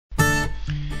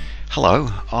Hello,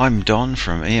 I'm Don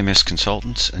from EMS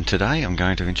Consultants, and today I'm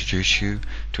going to introduce you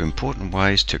to important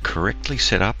ways to correctly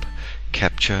set up,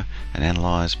 capture and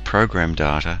analyze program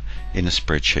data in a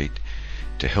spreadsheet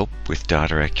to help with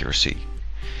data accuracy.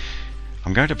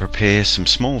 I'm going to prepare some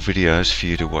small videos for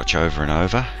you to watch over and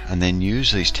over and then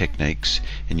use these techniques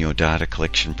in your data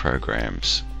collection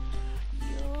programs.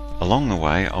 Along the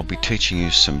way I'll be teaching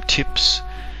you some tips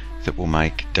that will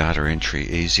make data entry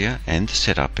easier and the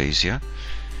setup easier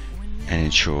and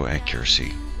ensure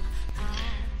accuracy.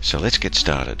 So let's get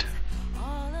started.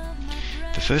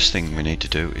 The first thing we need to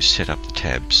do is set up the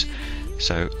tabs.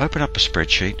 So open up a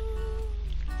spreadsheet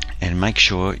and make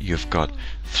sure you've got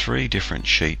 3 different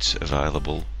sheets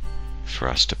available for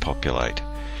us to populate.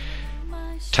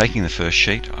 Taking the first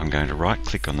sheet, I'm going to right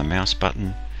click on the mouse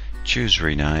button, choose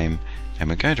rename, and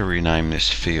we're going to rename this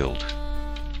field.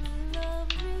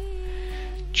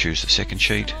 Choose the second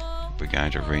sheet, we're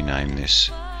going to rename this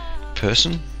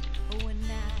person,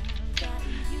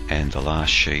 and the last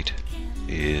sheet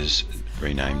is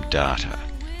renamed data.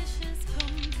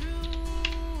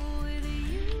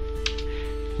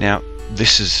 Now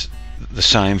this is the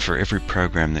same for every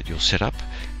program that you'll set up.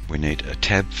 We need a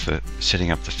tab for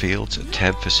setting up the fields, a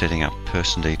tab for setting up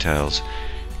person details,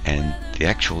 and the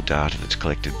actual data that's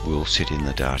collected will sit in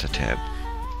the data tab.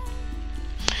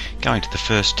 Going to the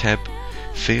first tab,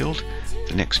 field,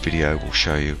 the next video will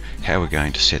show you how we're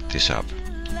going to set this up.